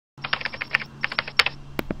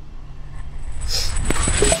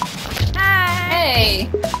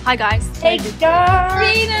Hi guys. Hey guys.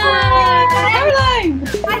 Rena. Caroline.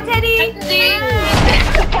 Hi Teddy.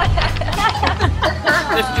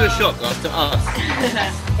 Let's do a shot after us.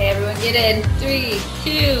 Okay, everyone get in. 3,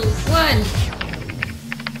 2, 1.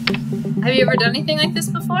 Have you ever done anything like this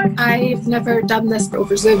before? I've never done this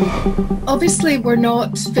over Zoom. Obviously, we're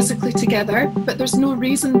not physically together, but there's no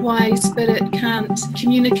reason why Spirit can't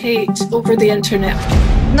communicate over the internet.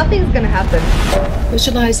 Nothing's gonna happen.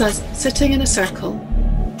 Visualize us sitting in a circle.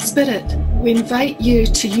 Spirit, we invite you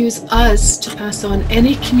to use us to pass on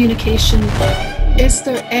any communication. Is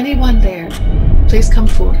there anyone there? Please come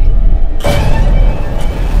forth.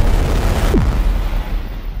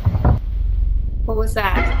 What was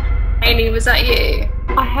that? Amy, was that you?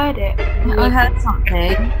 I heard it. I heard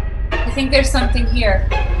something. I think there's something here.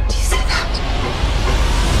 Do you see that?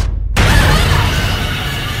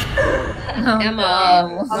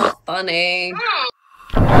 Emma, that's funny.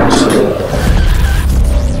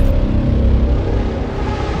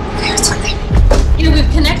 There's something. Yeah, we've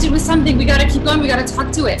connected with something. We gotta keep going. We gotta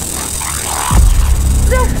talk to it.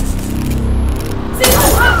 This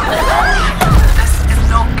is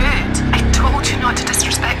not good. I told you not to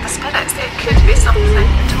disrespect the spirits. It could be something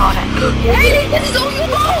demonic. Hayley, this is all your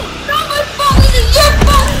fault! Not my fault! This is your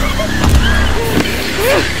fault!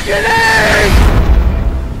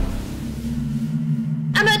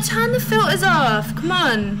 Emma, turn the filters off. Come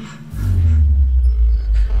on.